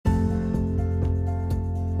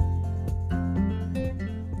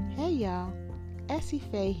Essie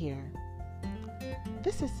Faye here.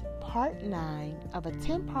 This is part 9 of a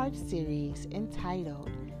 10-part series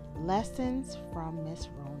entitled Lessons from Miss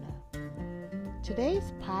Rona.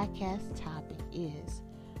 Today's podcast topic is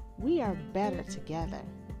We Are Better Together.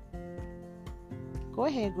 Go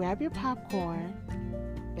ahead, grab your popcorn,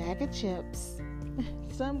 bag of chips,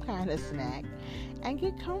 some kind of snack, and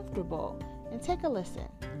get comfortable and take a listen.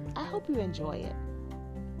 I hope you enjoy it.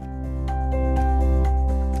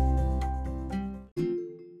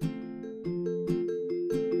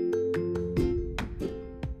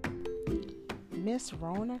 Miss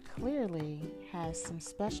Rona clearly has some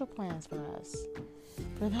special plans for us.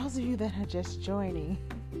 For those of you that are just joining,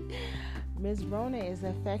 Miss Rona is the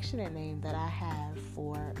affectionate name that I have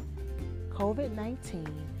for COVID-19,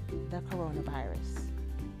 the coronavirus.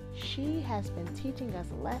 She has been teaching us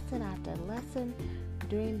lesson after lesson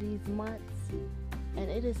during these months, and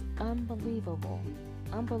it is unbelievably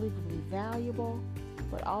valuable,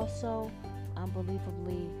 but also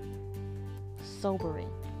unbelievably sobering.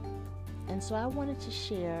 And so I wanted to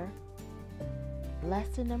share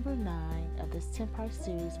lesson number 9 of this 10-part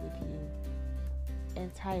series with you,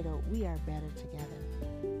 entitled We Are Better Together.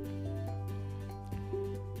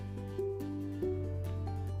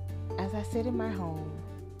 As I sit in my home,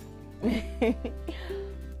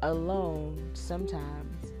 alone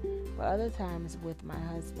sometimes, but other times with my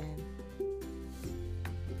husband,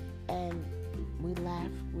 and we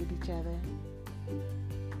laugh with each other,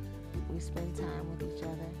 we spend time with each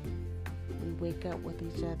other, we wake up with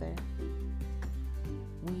each other,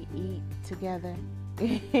 we eat together,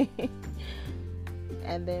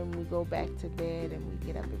 and then we go back to bed and we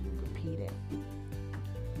get up and we repeat it.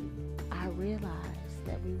 I realize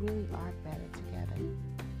that we really are better together.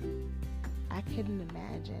 I couldn't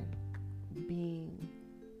imagine being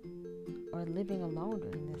or living alone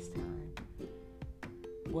during this time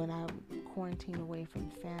when I'm quarantined away from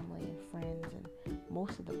family and friends and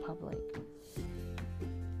most of the public.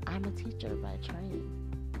 I'm a teacher by training,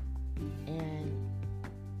 and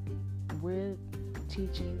we're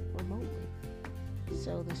teaching remotely.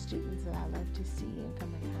 So the students that I love to see and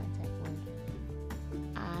come in contact with,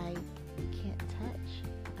 I can't touch.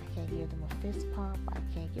 I can't give them a fist pump. I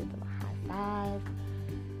can't give them a high five.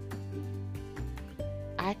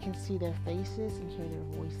 I can see their faces and hear their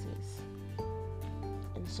voices.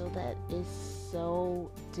 And so that is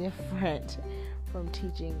so different from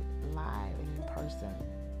teaching live and in person.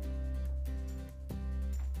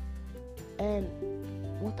 And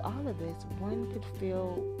with all of this, one could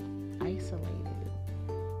feel isolated,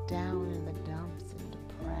 down in the dumps, and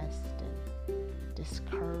depressed, and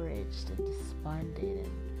discouraged, and despondent,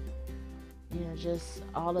 and just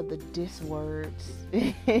all of the dis words.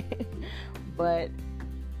 But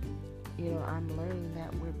I'm learning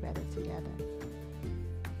that we're better together.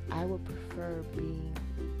 I would prefer being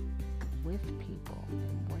with people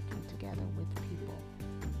and working together with people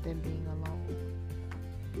than being alone.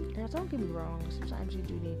 Now, don't get me wrong, sometimes you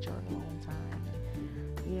do need your alone time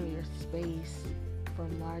and, your space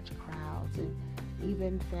from large crowds, and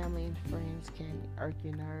even family and friends can irk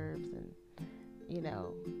your nerves and,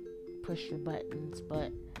 push your buttons,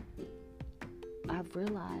 but I've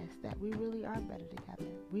realized that we really are better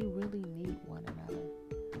together. We really need one another.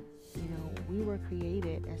 We were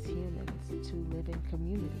created as humans to live in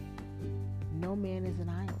community. No man is an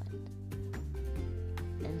island.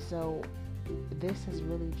 And so this has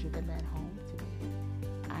really driven that home to me.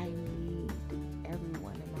 I need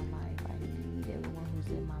everyone in my life. I need everyone who's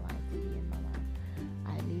in my life to be in my life.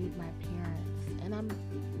 I need my parents. And I'm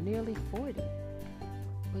nearly 40.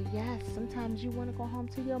 But yes, sometimes you want to go home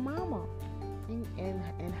to your mama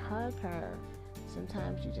and hug her.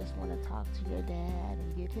 Sometimes you just want to talk to your dad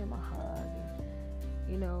and give him a hug.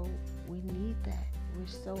 And, we need that. We're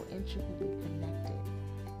so intricately connected.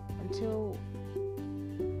 Until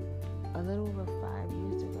a little over 5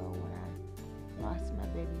 years ago, when I lost my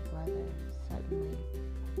baby brother suddenly,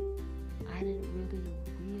 I didn't really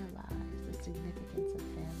realize the significance of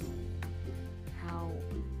family, how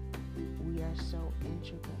we are so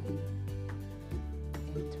intricately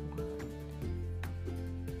intertwined.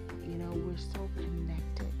 We're so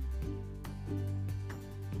connected.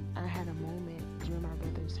 I had a moment during my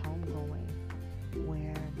brother's homegoing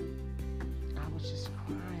where I was just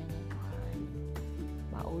crying and crying.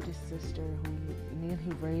 My oldest sister,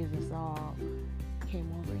 who raised us all, came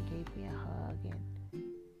over and gave me a hug, and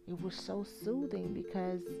it was so soothing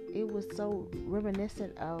because it was so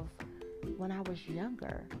reminiscent of when I was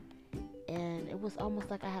younger, and it was almost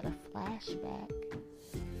like I had a flashback.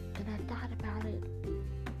 And I thought about it,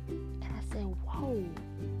 and I said, whoa,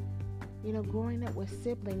 Growing up with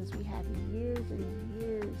siblings, we have years and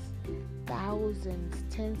years, thousands,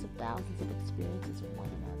 tens of thousands of experiences with one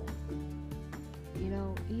another.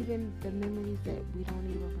 Even the memories that we don't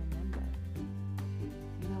even remember.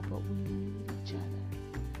 But we need each other.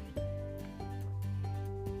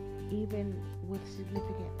 Even with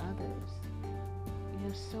significant others,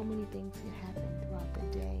 so many things can happen throughout the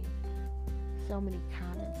day. So many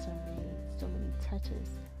comments are made, so many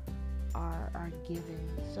touches are given,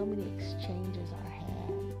 so many exchanges are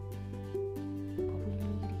had, but we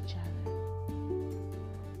need each other.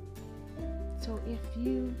 So if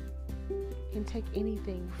you can take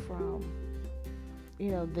anything from,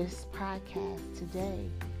 this podcast today,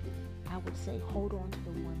 I would say hold on to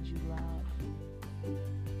the ones you love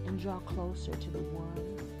and draw closer to the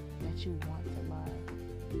ones that you want to love,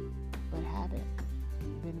 but haven't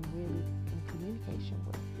been really in communication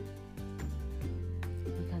with.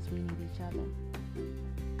 Because we need each other.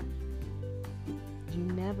 You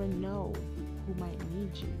never know who might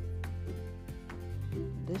need you.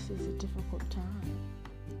 This is a difficult time.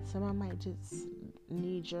 Someone might just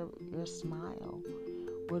need your smile,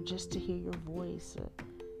 or just to hear your voice. Or,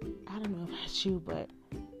 I don't know about you, but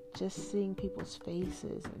just seeing people's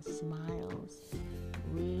faces and smiles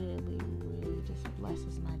really, really just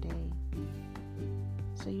blesses my day.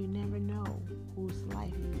 So you never know whose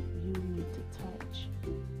life you need to touch,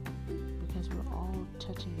 because we're all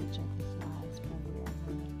touching each other's lives when we're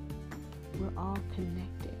learning. We're all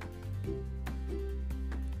connected,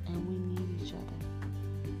 and we need each other.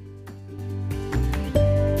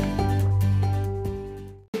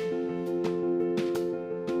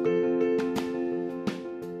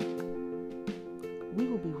 We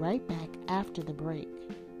will be right back after the break.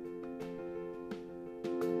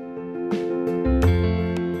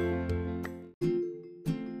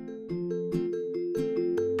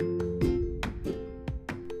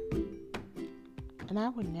 And I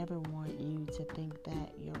would never want you to think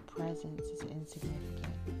that your presence is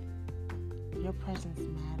insignificant. Your presence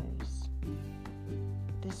matters.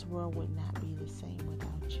 This world would not be the same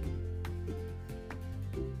without you.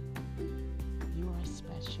 You are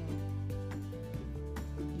special.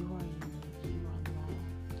 You are unique. You are loved.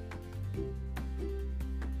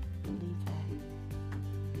 Believe that.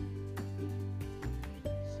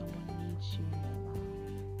 Someone needs you in their life.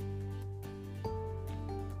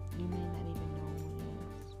 You may not even know who it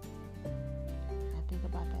is. I think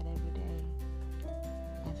about that every day.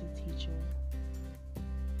 As a teacher,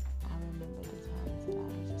 I remember the times that I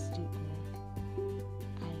was a student.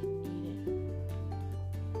 I needed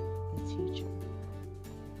the teacher.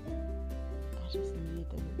 I just needed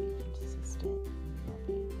them to be consistent,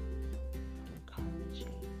 loving,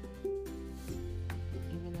 encouraging.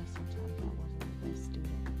 Even though sometimes I wasn't the best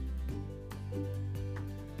student.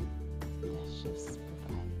 That's just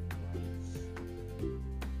providing grace.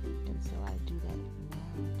 And so I do that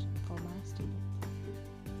now for my students.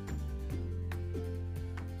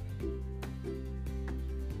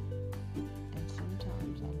 And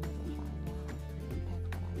sometimes I never find out the impact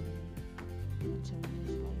that I made until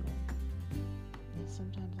years later. And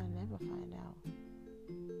sometimes I never find out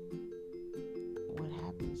what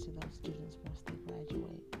happens to those students once they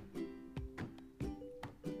graduate.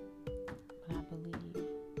 But I believe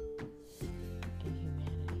in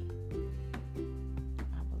humanity.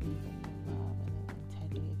 I believe in the love and the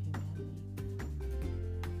integrity of humanity.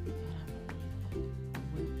 And I believe that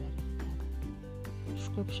we're better together.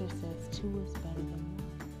 Scripture says 2 is better than 1.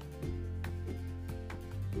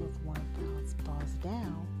 If one falls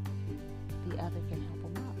down, the other can help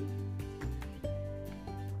him up.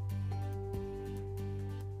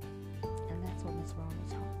 And that's what Miss Rona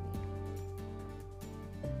taught me.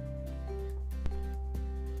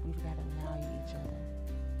 We've got to value each other.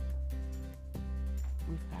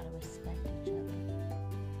 We've got to respect each other.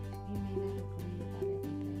 We may not agree about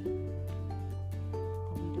everything,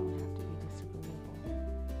 but we don't have to be disagreeable.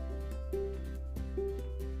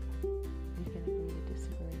 We can agree to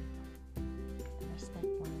disagree and respect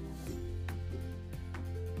one another.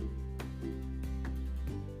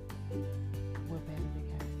 We're better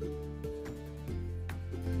together.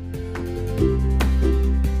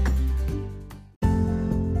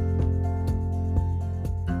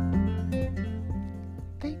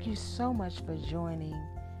 Thank you so much for joining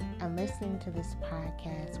and listening to this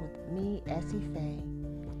podcast with me, Essie Faye.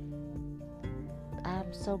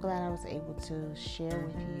 I'm so glad I was able to share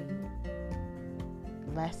with you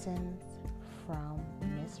lessons from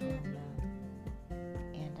Miss Rona,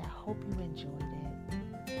 and I hope you enjoyed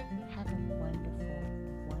it. Have a